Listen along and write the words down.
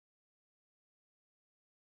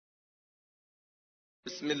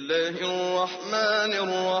بسم الله الرحمن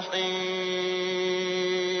الرحيم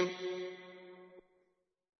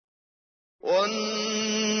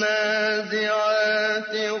والنازعات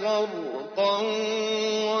غرقا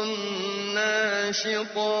والناشطات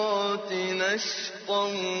نشطا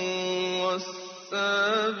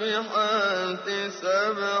والسابحات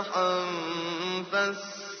سبحا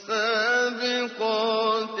فالسابقات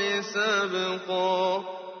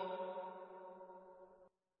سبقا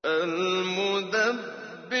المدبرات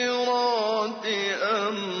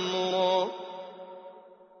أمرا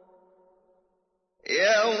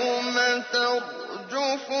يوم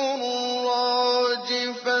ترجف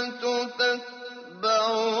الراجفة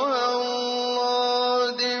تتبعها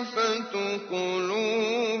الرادفة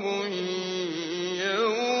قلوب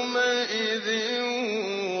يومئذ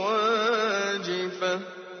واجفة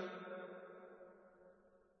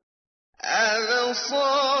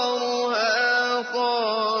أبصارها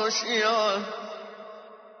خاشعة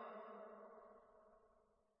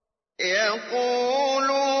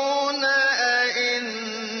يقولون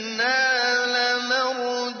أئنا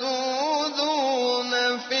لمردودون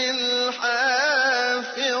في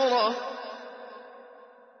الحافرة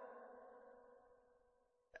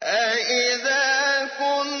أئذا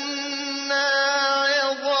كنا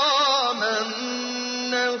عظاما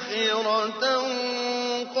نخرة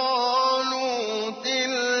قالوا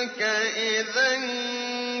تلك إذا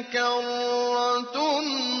كرة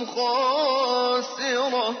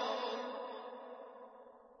خاسرة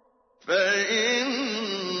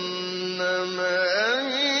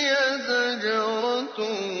فإنما هي زجرة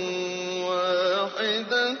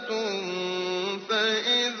واحدة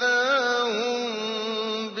فإذا هم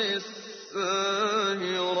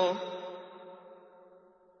بالساهرة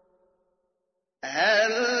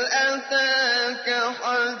هل أتاك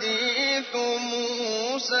حديث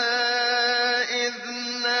موسى إذ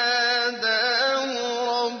ناداه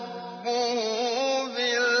ربه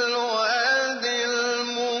بالواد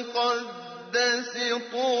المقدس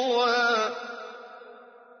طوى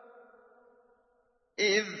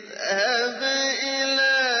اذهب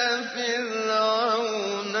إلى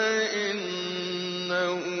فرعون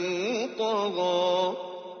إنه طغى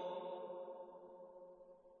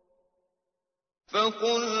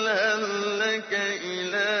فقل هل لك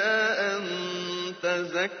إلى أن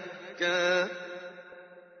تزكى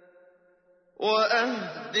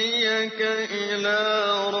وأهديك إلى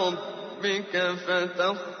ربك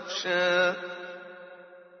فتخشى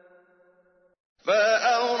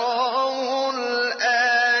فأراه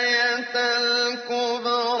الآية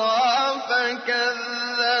الكبرى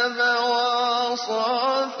فكذب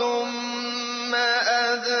وعصى ثم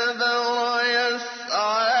أدبر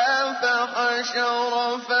يسعى فحشر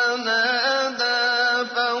فنادى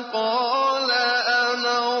فقال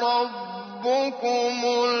أنا ربكم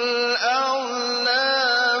الأعلى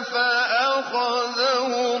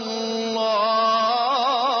فأخذه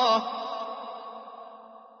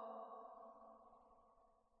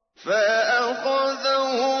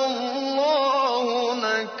الله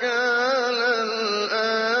نكال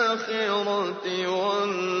الآخرة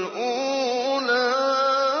والأولى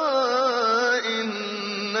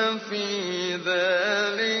إن في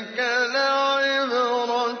ذلك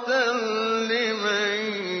لعبرة لمن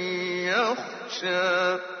يخشى.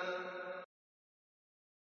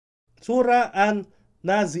 Sura ang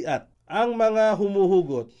Naziat, ang mga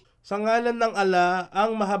humuhugot. Sa ngalan ng ala,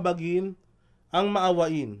 ang mahabagin, ang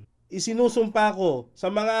maawain. Isinusumpa ko sa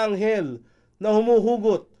mga anghel na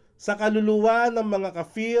humuhugot sa kaluluwa ng mga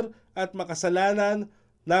kafir at makasalanan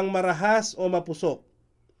ng marahas o mapusok.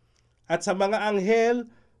 At sa mga anghel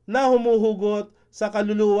na humuhugot sa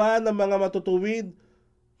kaluluwa ng mga matutuwid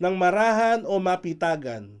ng marahan o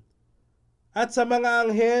mapitagan. At sa mga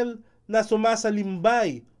anghel na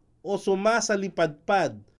sumasalimbay o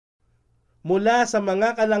sumasalipadpad mula sa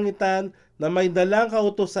mga kalangitan na may dalang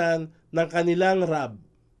kautusan ng kanilang Rab.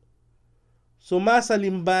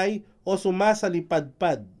 Sumasalimbay o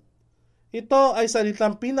sumasalipadpad. Ito ay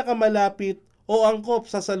salitang pinakamalapit o angkop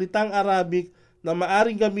sa salitang Arabic na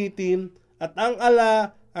maaring gamitin at ang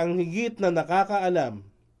ala ang higit na nakakaalam.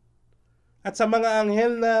 At sa mga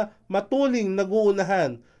anghel na matuling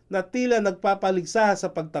naguunahan na tila nagpapaligsa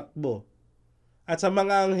sa pagtakbo. At sa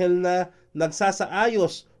mga anghel na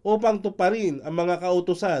nagsasaayos upang tuparin ang mga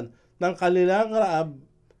kautusan ng kanilang Raab,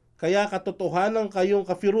 kaya katotohanan kayong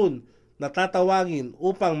kafirun na tatawagin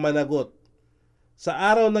upang managot. Sa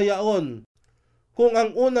araw na yaon, kung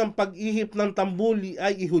ang unang pag-ihip ng tambuli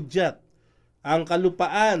ay ihudyat, ang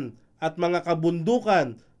kalupaan at mga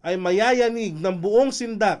kabundukan ay mayayanig ng buong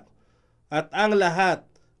sindak at ang lahat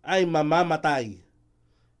ay mamamatay.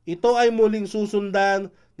 Ito ay muling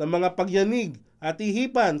susundan ng mga pagyanig at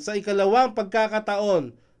ihipan sa ikalawang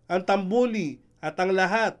pagkakataon ang tambuli at ang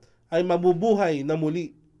lahat ay mabubuhay na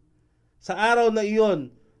muli. Sa araw na iyon,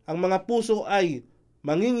 ang mga puso ay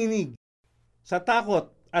manginginig sa takot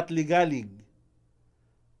at ligalig.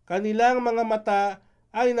 Kanilang mga mata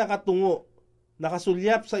ay nakatungo,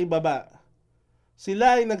 nakasulyap sa ibaba.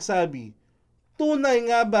 Sila ay nagsabi, "Tunay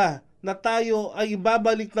nga ba na tayo ay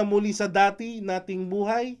ibabalik na muli sa dati nating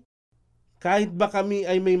buhay? Kahit ba kami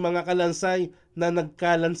ay may mga kalansay na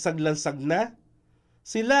nagkalansag-lansag na?"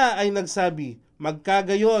 Sila ay nagsabi,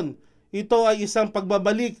 "Magkagayon, ito ay isang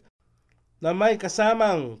pagbabalik na may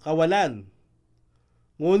kasamang kawalan.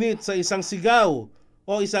 Ngunit sa isang sigaw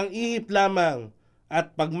o isang ihip lamang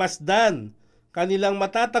at pagmasdan, kanilang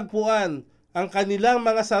matatagpuan ang kanilang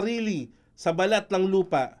mga sarili sa balat ng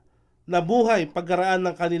lupa na buhay pagkaraan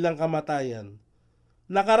ng kanilang kamatayan."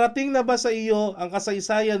 Nakarating na ba sa iyo ang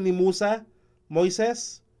kasaysayan ni Musa,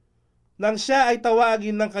 Moises? Nang siya ay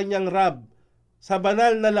tawagin ng kanyang Rab sa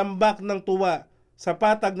banal na lambak ng tuwa sa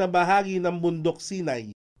patag na bahagi ng bundok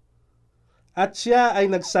Sinai. At siya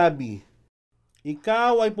ay nagsabi,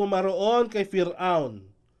 "Ikaw ay pumaroon kay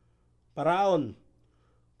Paraon.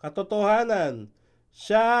 Katotohanan,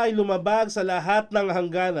 siya ay lumabag sa lahat ng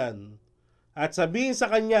hangganan. At sabihin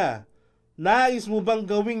sa kanya, nais mo bang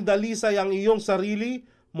gawing dalisay ang iyong sarili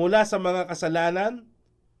mula sa mga kasalanan?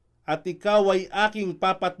 At ikaw ay aking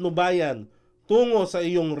papatnubayan tungo sa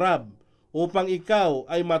iyong Rab upang ikaw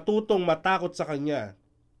ay matutong matakot sa kanya."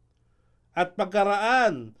 At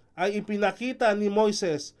pagkaraan ay ipinakita ni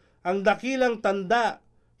Moises ang dakilang tanda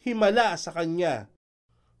himala sa kanya.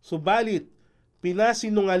 Subalit,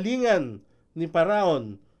 pinasinungalingan ni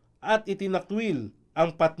Paraon at itinakwil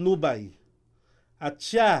ang patnubay. At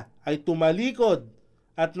siya ay tumalikod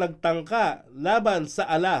at nagtangka laban sa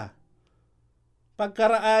ala.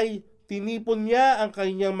 Pagkaraay, tinipon niya ang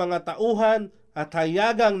kanyang mga tauhan at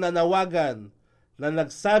hayagang nanawagan na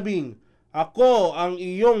nagsabing, "Ako ang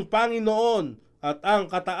iyong Panginoon at ang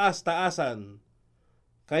kataas-taasan."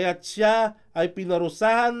 Kaya't siya ay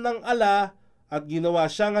pinarusahan ng ala at ginawa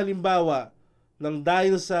siyang halimbawa ng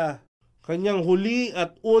dahil sa kanyang huli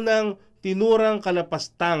at unang tinurang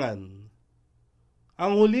kalapastangan.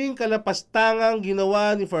 Ang huling kalapastangang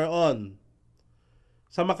ginawa ni Paraon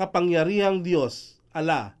sa makapangyarihang Diyos,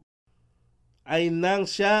 ala, ay nang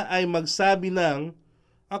siya ay magsabi ng,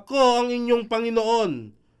 "Ako ang inyong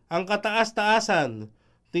Panginoon, ang kataas-taasan."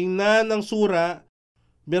 Tingnan ang sura,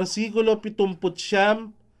 versikulo 79,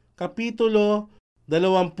 kapitulo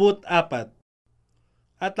 24.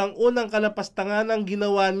 At ang unang kalapastangan ng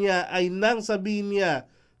ginawa niya ay nang sabihin niya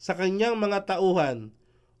sa kanyang mga tauhan,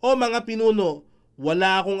 "O mga pinuno,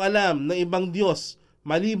 wala akong alam na ibang Diyos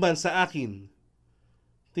maliban sa akin."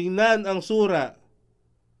 Tingnan ang sura,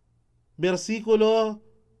 versikulo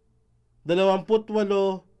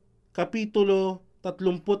 28, kapitulo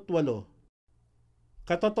 38.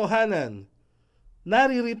 Katotohanan,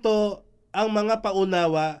 naririto ang mga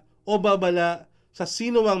paunawa o babala sa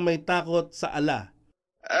sinumang may takot sa ala.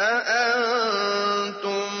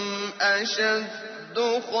 أأنتم أشد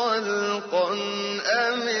خلقا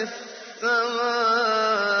أم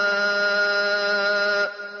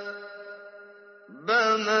السماء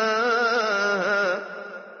بناها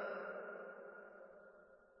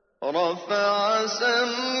رفع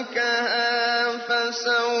سمكها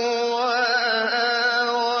فسواها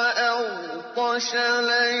وأغطش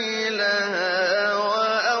ليلها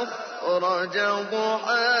وأخرج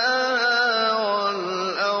ضحاها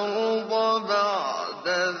والأرض بعد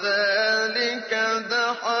ذلك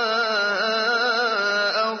دحاها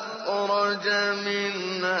أخرج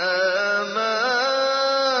منها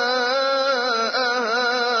ماءها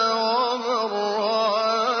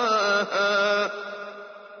ومرعاها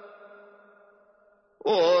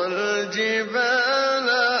والجبال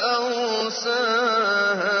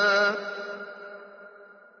أرساها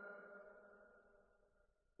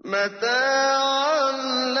متاعا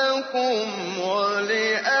لكم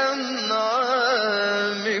ولأنعامكم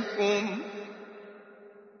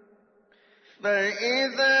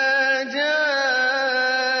فإذا جاءت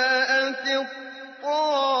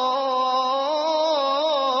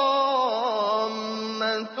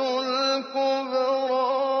الطامة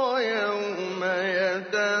الكبرى يوم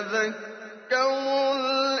يتذكر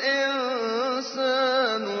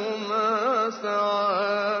الإنسان ما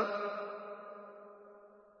سعى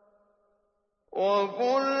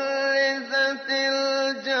وبرزت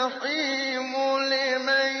الجحيم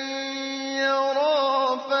لمن يرى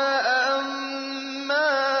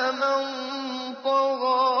فأما من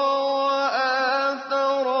طغى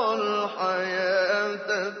وآثر الحياة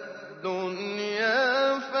الدنيا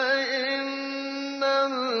فإن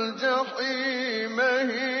الجحيم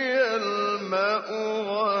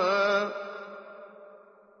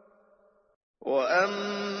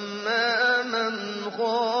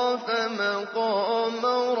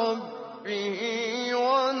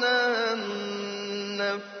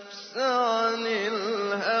عن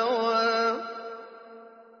الهوى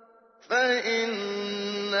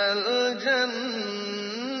فإن الجنة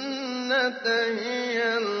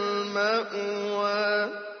هي المأوى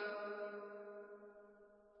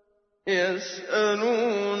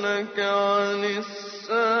يسألونك عن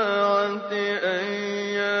الساعة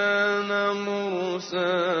أيان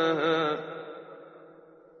مرساها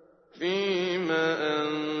فيم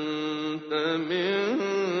أنت من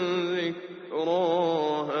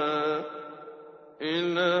ذكراها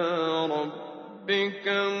إلى ربك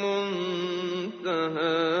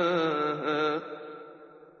منتهاها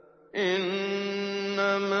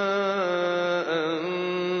إنما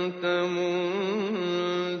أنت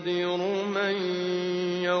منذر من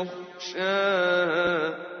يخشاها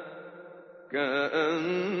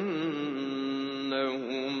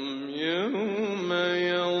كأنهم يوم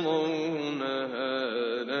يرونها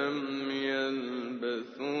لم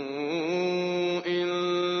يلبثوا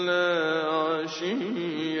إلا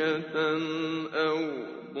عشية أو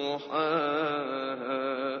ضحاها.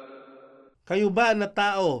 Kayo ba na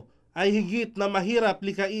tao ay higit na mahirap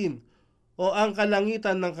likain o ang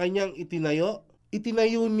kalangitan ng kanyang itinayo?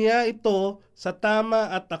 Itinayo niya ito sa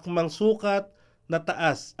tama at akmang sukat na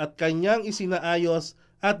taas at kanyang isinaayos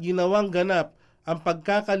at ginawang ganap ang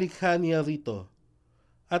pagkakalikha niya rito.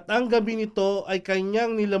 At ang gabi nito ay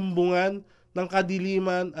kanyang nilambungan ng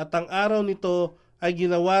kadiliman at ang araw nito ay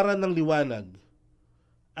ginawaran ng liwanag.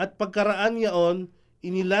 At pagkaraan niyaon,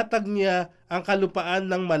 inilatag niya ang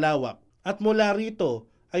kalupaan ng malawak. At mula rito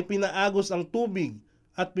ay pinaagos ang tubig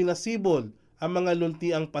at pinasibol ang mga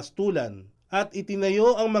luntiang pastulan. At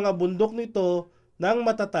itinayo ang mga bundok nito ng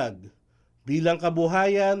matatag bilang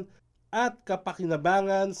kabuhayan at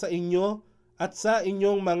kapakinabangan sa inyo at sa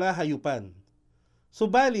inyong mga hayupan.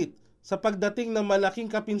 Subalit, sa pagdating ng malaking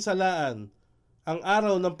kapinsalaan, ang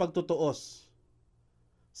araw ng pagtutuos.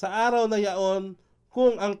 Sa araw na yaon,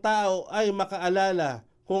 kung ang tao ay makaalala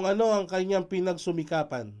kung ano ang kanyang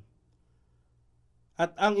pinagsumikapan.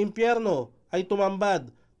 At ang impyerno ay tumambad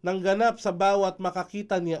ng ganap sa bawat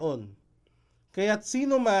makakita niyaon. Kaya't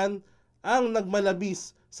sino man ang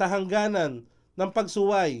nagmalabis sa hangganan ng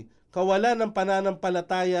pagsuway, kawalan ng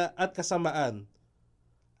pananampalataya at kasamaan,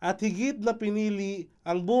 at higit na pinili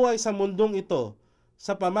ang buhay sa mundong ito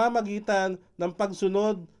sa pamamagitan ng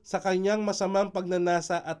pagsunod sa kanyang masamang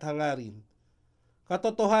pagnanasa at hangarin.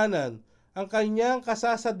 Katotohanan, ang kanyang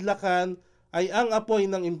kasasadlakan ay ang apoy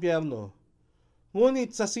ng impyerno.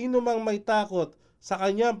 Ngunit sa sino mang may takot sa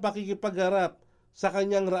kanyang pakikipagharap sa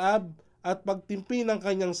kanyang raab at pagtimpi ng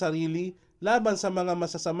kanyang sarili laban sa mga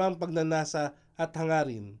masasamang pagnanasa at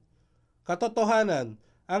hangarin. Katotohanan,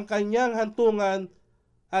 ang kanyang hantungan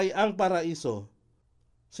ay ang paraiso.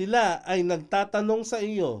 Sila ay nagtatanong sa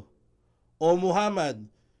iyo, O Muhammad,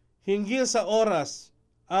 hinggil sa oras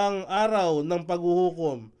ang araw ng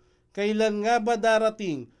paghuhukom, kailan nga ba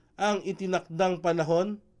darating ang itinakdang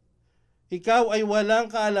panahon? Ikaw ay walang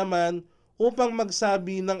kaalaman upang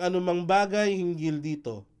magsabi ng anumang bagay hinggil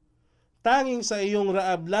dito. Tanging sa iyong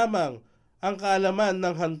raab lamang ang kaalaman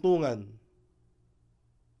ng hantungan.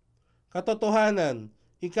 Katotohanan,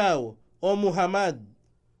 ikaw, O Muhammad,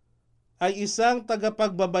 ay isang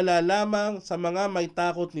tagapagbabala lamang sa mga may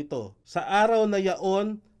takot nito. Sa araw na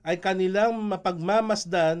yaon ay kanilang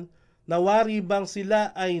mapagmamasdan na wari bang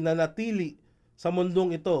sila ay nanatili sa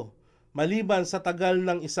mundong ito, maliban sa tagal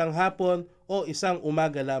ng isang hapon o isang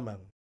umaga lamang.